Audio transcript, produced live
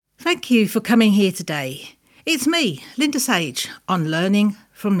Thank you for coming here today. It's me, Linda Sage, on Learning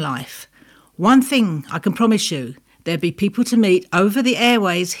from Life. One thing I can promise you, there'll be people to meet over the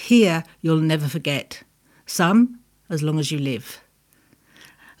airways here you'll never forget. Some as long as you live.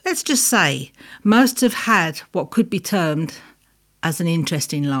 Let's just say most have had what could be termed as an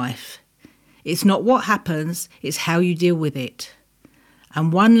interesting life. It's not what happens, it's how you deal with it.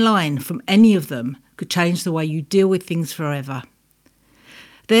 And one line from any of them could change the way you deal with things forever.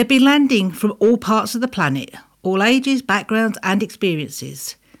 They'll be landing from all parts of the planet, all ages, backgrounds and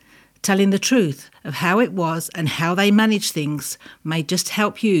experiences. Telling the truth of how it was and how they manage things may just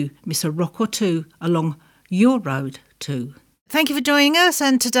help you miss a rock or two along your road too. Thank you for joining us,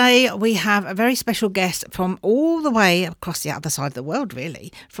 and today we have a very special guest from all the way across the other side of the world,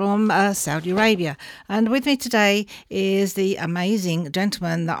 really, from Saudi Arabia. And with me today is the amazing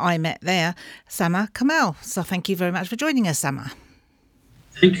gentleman that I met there, Kamal. So thank you very much for joining us, Sama.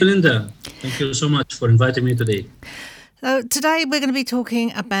 Thank you, Linda. Thank you so much for inviting me today. So today we're going to be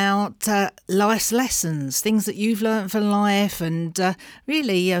talking about life's lessons, things that you've learned from life, and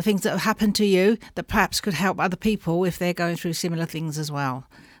really things that have happened to you that perhaps could help other people if they're going through similar things as well.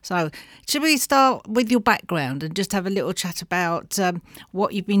 So should we start with your background and just have a little chat about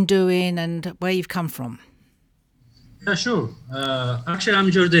what you've been doing and where you've come from? Yeah, sure. Actually, I'm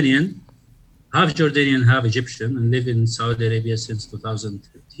Jordanian, half Jordanian, half Egyptian, and live in Saudi Arabia since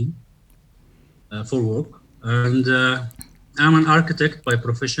 2013 for work. And I'm an architect by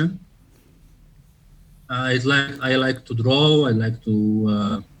profession. I like to draw. I like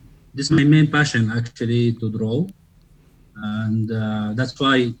to. This is my main passion, actually, to draw, and that's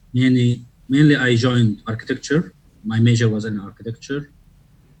why mainly I joined architecture. My major was in architecture,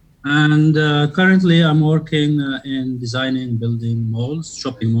 and currently I'm working in designing, building malls,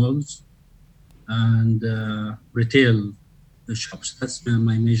 shopping malls, and retail shops. That's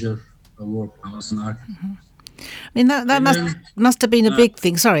my major work. I was an architect. Mm-hmm. I mean, that must have been a big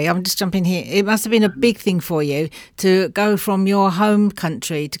thing. Sorry, I'm just jumping here. It must have been a big thing for you to go from your home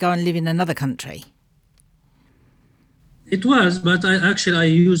country to go and live in another country. It was, but I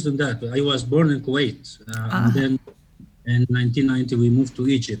used in that. I was born in Kuwait. And then in 1990, we moved to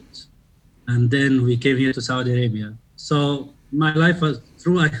Egypt. And then we came here to Saudi Arabia. So my life was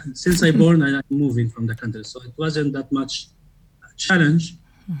since I born, I'm moving from the country. So it wasn't that much challenge,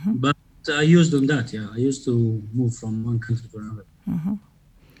 but I used on that, yeah. I used to move from one country to another. Mm-hmm.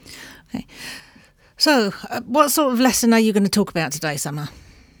 Okay. So, what sort of lesson are you going to talk about today, Sama?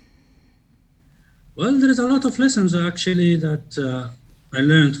 Well, there is a lot of lessons actually that I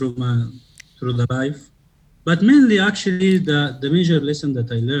learned through the life, but mainly actually the major lesson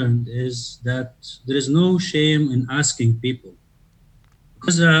that I learned is that there is no shame in asking people,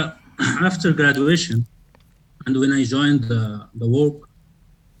 because after graduation and when I joined the work,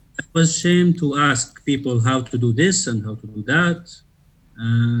 I was ashamed to ask people how to do this and how to do that,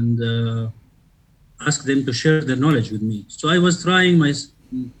 and ask them to share their knowledge with me. So I was trying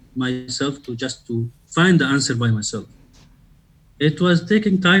myself to find the answer by myself. It was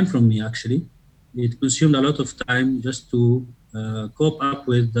taking time from me, actually. It consumed a lot of time just to cope up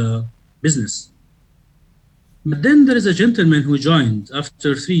with the business. But then there is a gentleman who joined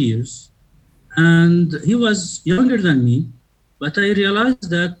after 3 years, and he was younger than me. But I realized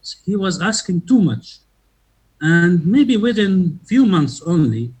that he was asking too much. And maybe within few months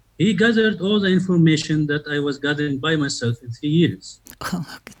only, he gathered all the information that I was gathering by myself in 3 years. Oh,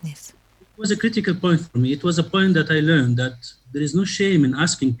 my goodness. It was a critical point for me. It was a point that I learned that there is no shame in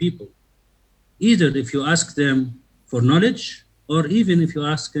asking people, either if you ask them for knowledge or even if you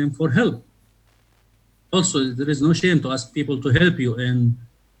ask them for help. Also, there is no shame to ask people to help you in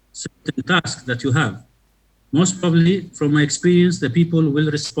certain tasks that you have. Most probably, from my experience, the people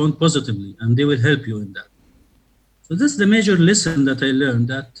will respond positively and they will help you in that. So that's the major lesson that I learned,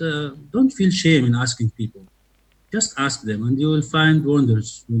 that don't feel shame in asking people. Just ask them and you will find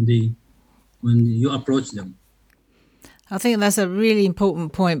wonders when you approach them. I think that's a really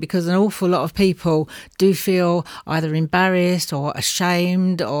important point, because an awful lot of people do feel either embarrassed or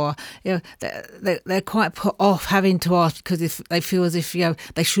ashamed, or they're quite put off having to ask because if they feel as if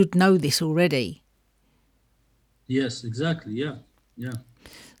they should know this already. Yes, exactly. Yeah.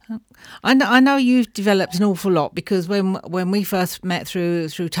 I know you've developed an awful lot, because when we first met through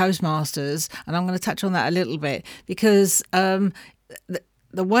Toastmasters, and I'm going to touch on that a little bit, because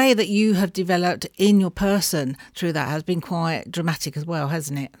the way that you have developed in your person through that has been quite dramatic as well,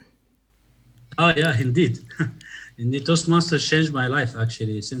 hasn't it? Oh yeah, indeed. Indeed, Toastmasters changed my life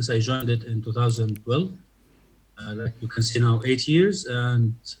actually since I joined it in 2012. Like you can see now, 8 years,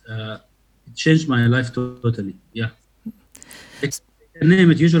 and it changed my life totally. Yeah. I can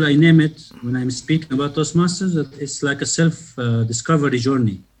name it. Usually I name it when I'm speaking about Toastmasters, that it's like a self-discovery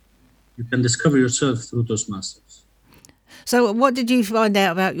journey. You can discover yourself through Toastmasters. So what did you find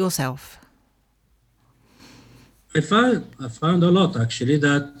out about yourself? I found a lot actually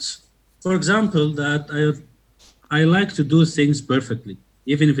that, for example, that I like to do things perfectly,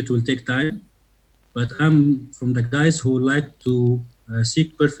 even if it will take time. But I'm from the guys who like to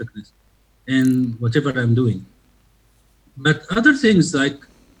seek perfectness in whatever I'm doing. But other things like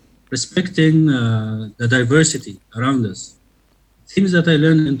respecting the diversity around us, things that I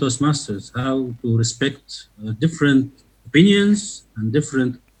learned in Toastmasters, how to respect different opinions and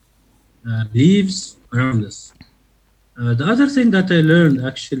different beliefs around us. The other thing that I learned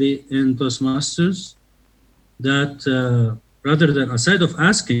actually in Toastmasters, that rather than aside of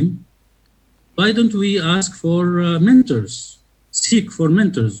asking, why don't we ask for mentors, seek for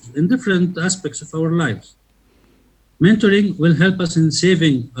mentors in different aspects of our lives? Mentoring will help us in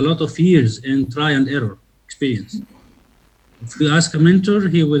saving a lot of years in try and error experience. If we ask a mentor,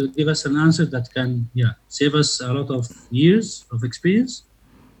 he will give us an answer that can save us a lot of years of experience,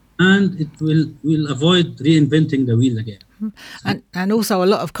 and it will avoid reinventing the wheel again. And also a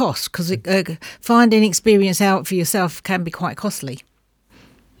lot of cost, because finding experience out for yourself can be quite costly.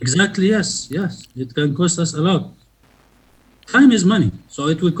 Exactly, yes. It can cost us a lot. Time is money, so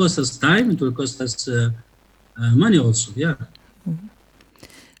it will cost us time, it will cost us money also, yeah. Mm-hmm.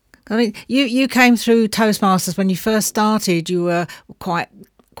 I mean, you came through Toastmasters when you first started. You were quite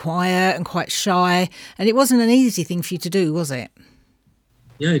quiet and quite shy, and it wasn't an easy thing for you to do, was it?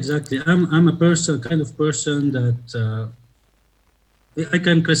 Yeah, exactly. I'm a kind of person that I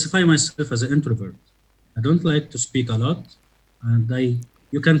can classify myself as an introvert. I don't like to speak a lot, and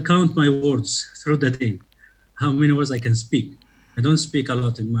you can count my words through the day, how many words I can speak. I don't speak a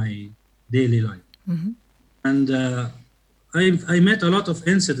lot in my daily life. Mm-hmm. And I met a lot of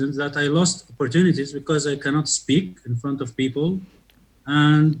incidents that I lost opportunities because I cannot speak in front of people,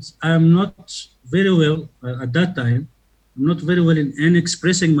 and I'm not very well at that time. I'm not very well in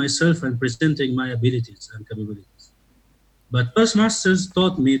expressing myself and presenting my abilities and capabilities. But Toastmasters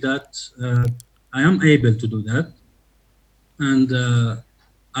taught me that I am able to do that, and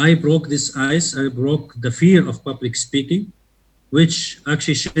I broke this ice. I broke the fear of public speaking, which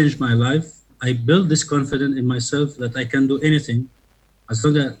actually changed my life. I built this confidence in myself that I can do anything. As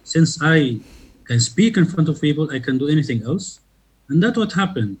long as, since I can speak in front of people, I can do anything else. And that's what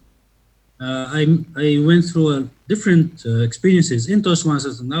happened. I went through different experiences in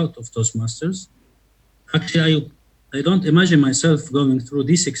Toastmasters and out of Toastmasters. Actually, I don't imagine myself going through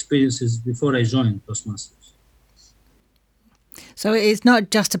these experiences before I joined Toastmasters. So it's not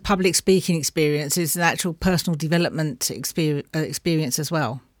just a public speaking experience, it's an actual personal development experience as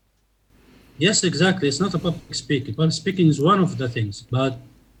well. Yes, exactly. It's not a public speaking. Public speaking is one of the things, but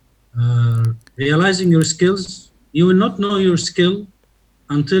realizing your skills, you will not know your skill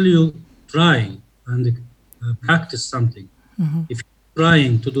until you try and practice something. Mm-hmm. If you're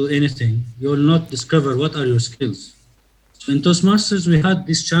trying to do anything, you will not discover what are your skills. So in Toastmasters, we had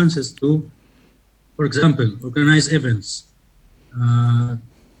these chances to, for example, organize events,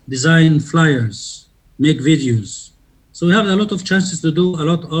 design flyers, make videos. So we have a lot of chances to do a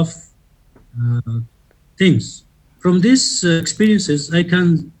lot of things. From these experiences, I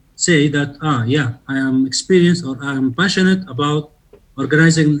can say that, I am experienced or I am passionate about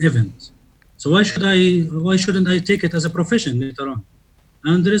organizing an event. So why shouldn't I take it as a profession later on?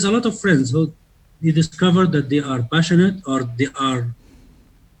 And there is a lot of friends who they discover that they are passionate or they are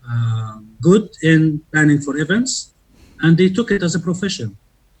good in planning for events, and they took it as a profession.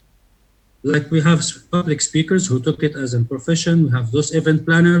 Like we have public speakers who took it as a profession. We have those event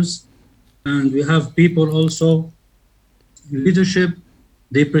planners, and we have people also in leadership.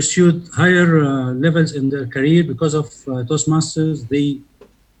 They pursued higher levels in their career because of Toastmasters. They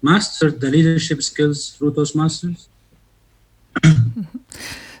mastered the leadership skills through Toastmasters.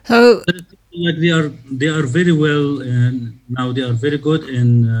 So, like they are very well, and now they are very good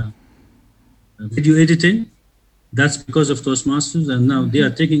in video editing. That's because of Toastmasters, and now they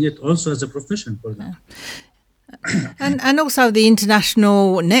are taking it also as a profession for them. And also the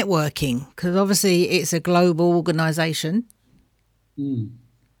international networking, because obviously it's a global organisation. Mm.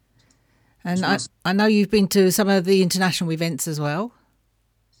 And I know you've been to some of the international events as well.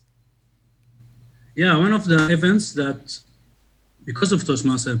 Yeah, one of the events that, because of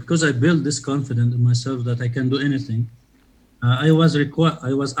Toastmasters, because I built this confidence in myself that I can do anything, I was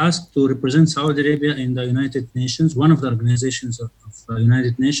asked to represent Saudi Arabia in the United Nations, one of the organizations of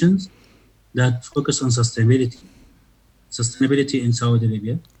United Nations that focus on sustainability in Saudi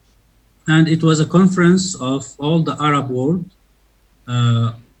Arabia. And it was a conference of all the Arab world.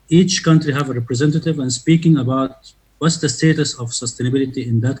 each country have a representative and speaking about what's the status of sustainability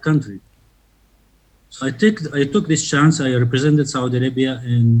in that country. So I took this chance. I represented Saudi Arabia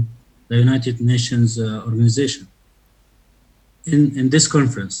in the United Nations organization in this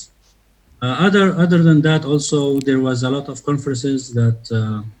conference. Other than that, also there was a lot of conferences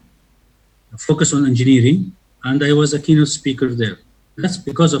that focus on engineering, and I was a keynote speaker there. That's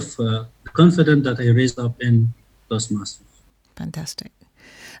because of the confidence that I raised up in Toastmasters. Fantastic.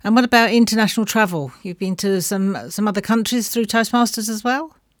 And what about international travel? You've been to some other countries through Toastmasters as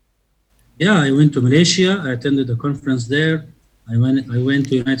well? Yeah, I went to Malaysia. I attended a conference there. I went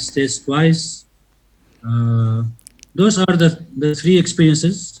to United States twice. Those are the three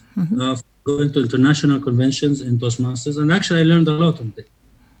experiences of going to international conventions in Toastmasters, and actually I learned a lot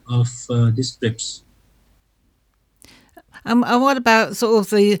of these trips. And what about sort of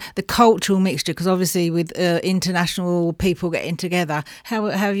the cultural mixture? Because obviously with international people getting together, how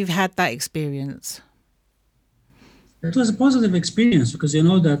have you had that experience? It was a positive experience because you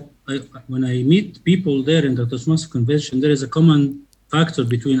know that when I meet people there in the Toastmasters convention, there is a common factor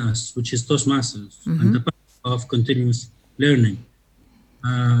between us, which is Toastmasters and the power of continuous learning.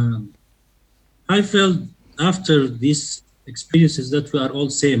 I felt after these experiences that we are all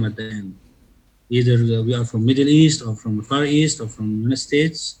same at the end. Either we are from Middle East or from the Far East or from the United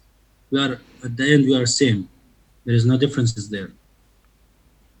States. We are at the end we are same. There is no differences there.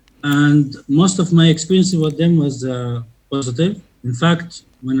 And most of my experience with them was positive. In fact,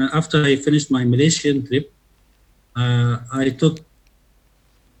 after I finished my Malaysian trip, I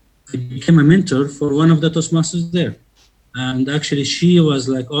became a mentor for one of the Toastmasters there. And actually she was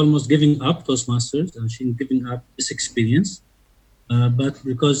like almost giving up Toastmasters and she giving up this experience. But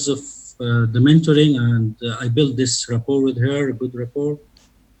because of the mentoring and I built this rapport with her, a good rapport.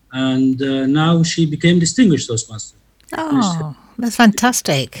 And now she became distinguished Toastmaster. Oh, that's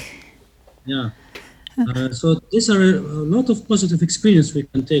fantastic. Yeah. So these are a lot of positive experience we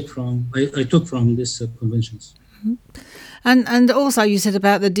can take from, I took from these conventions. And also you said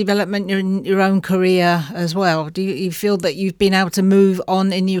about the development in your own career as well. Do you feel that you've been able to move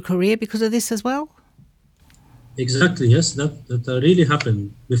on in your career because of this as well? Exactly, yes, that really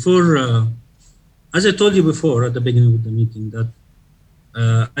happened. Before, as I told you before at the beginning of the meeting, that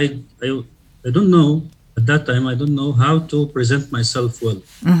I don't know, at that time, I don't know how to present myself well.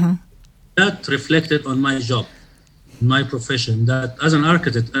 That reflected on my job, my profession, that as an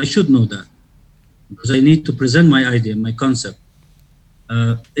architect, I should know that because I need to present my idea, my concept.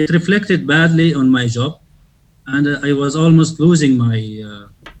 It reflected badly on my job and I was almost losing my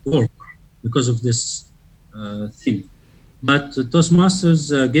work because of this thing. But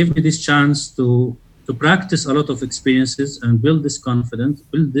Toastmasters gave me this chance to practice a lot of experiences and build this confidence,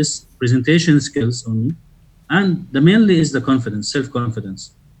 build this presentation skills on me. And the mainly is the confidence,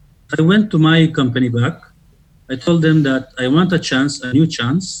 self-confidence. I went to my company back. I told them that I want a chance, a new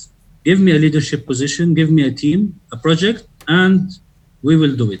chance. Give me a leadership position, give me a team, a project, and we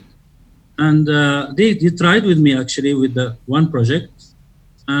will do it. And they tried with me actually with the one project.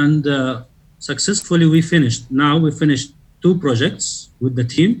 And successfully we finished. Now we finished 2 projects with the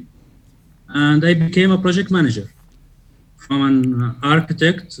team and I became a project manager from an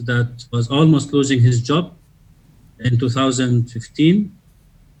architect that was almost losing his job in 2015,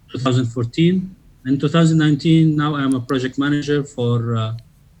 2014. In 2019, now I'm a project manager for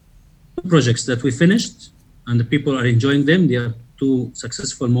 2 projects that we finished and the people are enjoying them. They are 2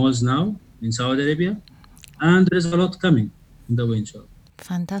 successful malls now in Saudi Arabia and there is a lot coming in the way, inshallah.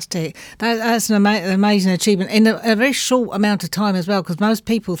 Fantastic. That's an amazing achievement in a very short amount of time as well, because most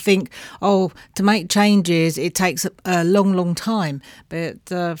people think, to make changes, it takes a long time. But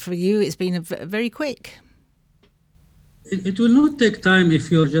for you, it's been very quick. It will not take time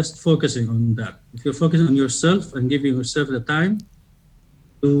if you're just focusing on that. If you're focusing on yourself and giving yourself the time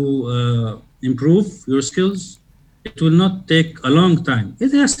to improve your skills, it will not take a long time.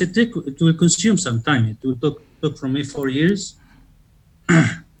 It will consume some time. It will took from me 4 years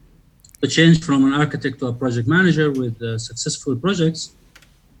to change from an architect to a project manager with successful projects.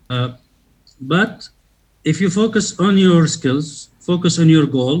 But if you focus on your skills, focus on your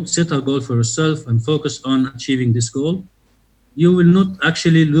goal, set a goal for yourself and focus on achieving this goal, you will not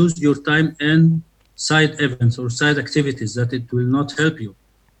actually lose your time in side events or side activities that it will not help you.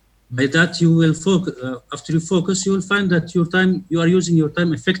 By that, you will focus. After you focus, you will find that you are using your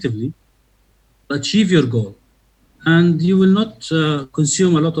time effectively to achieve your goal. And you will not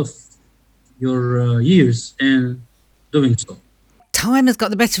consume a lot of your years in doing so. time has got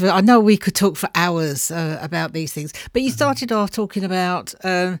the better of it. I know we could talk for hours about these things, but you started off talking about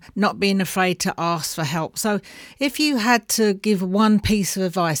not being afraid to ask for help. So if you had to give one piece of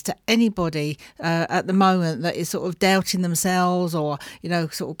advice to anybody at the moment that is sort of doubting themselves or,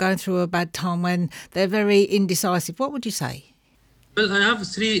 sort of going through a bad time when they're very indecisive, what would you say? Well, I have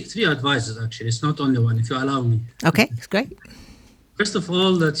three advices, actually. It's not only one, if you allow me. Okay, that's great. First of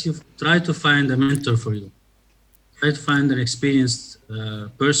all, that you try to find a mentor for you. Try to find an experienced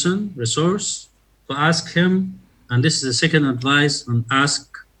person, resource, to ask him. And this is the second advice, and ask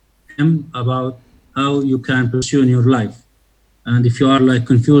him about how you can pursue in your life. And if you are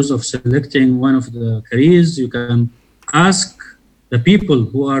confused of selecting one of the careers, you can ask the people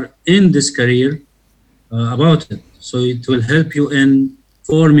who are in this career about it. So it will help you in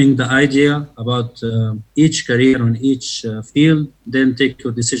forming the idea about each career on each field, then take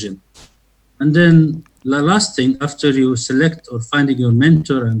your decision. And then the last thing, after you select or finding your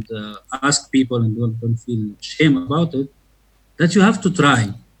mentor and ask people and don't feel shame about it, that you have to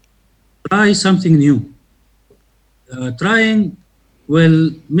try something new. Trying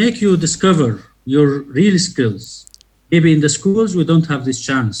will make you discover your real skills. Maybe in the schools, we don't have this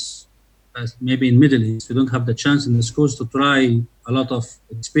chance. Maybe in Middle East, we don't have the chance in the schools to try a lot of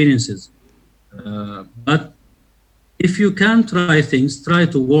experiences. But if you can try things, try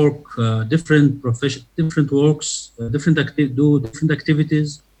to work different works, do different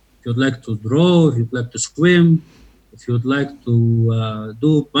activities. If you'd like to draw, if you'd like to swim, if you'd like to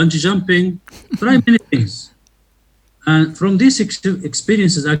do bungee jumping, try many things. And from these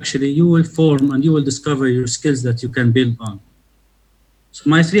experiences, actually, you will form and you will discover your skills that you can build on. So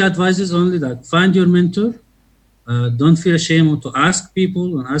my three advices only that: find your mentor, don't feel ashamed to ask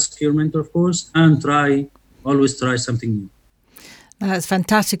people and ask your mentor, of course, and always try something new. That's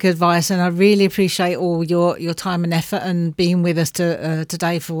fantastic advice, and I really appreciate all your time and effort and being with us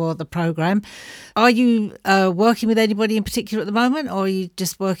today for the programme. Are you working with anybody in particular at the moment, or are you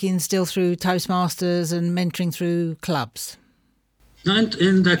just working still through Toastmasters and mentoring through clubs? No,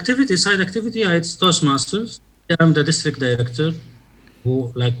 in the side activity, it's Toastmasters. I'm the district director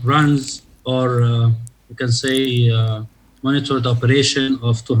who runs, or you can say monitor the operation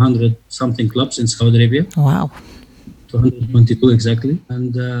of 200 something clubs in Saudi Arabia. Wow. 222 exactly.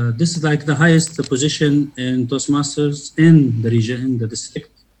 And this is the highest position in Toastmasters in the region, in the district,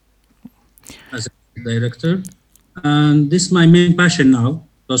 as a director. And this is my main passion now,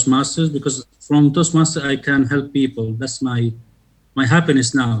 Toastmasters, because from Toastmasters I can help people. That's my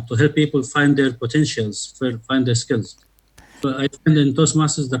happiness now, to help people find their potentials, find their skills. So I find in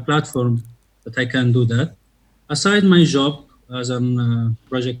Toastmasters the platform that I can do that. Aside my job as a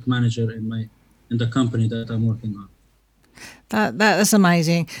project manager in the company that I'm working on. That is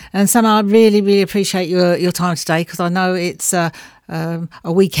amazing. And Sam, I really, really appreciate your time today, because I know it's a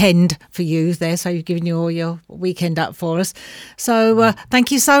weekend for you there, so you've given your weekend up for us. So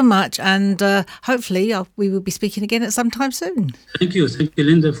thank you so much, and hopefully we will be speaking again at some time soon. Thank you,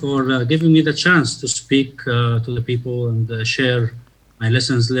 Linda, for giving me the chance to speak to the people and share my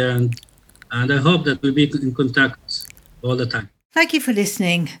lessons learned. And I hope that we'll be in contact all the time. Thank you for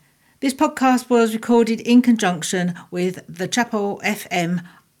listening. This podcast was recorded in conjunction with the Chapel FM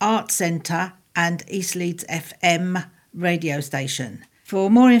Art Centre and East Leeds FM radio station. For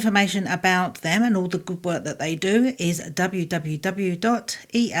more information about them and all the good work that they do is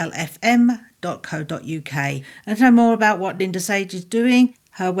www.elfm.co.uk. And to know more about what Linda Sage is doing,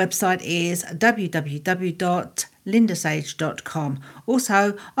 her website is www.lindasage.com.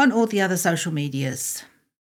 Also on all the other social medias.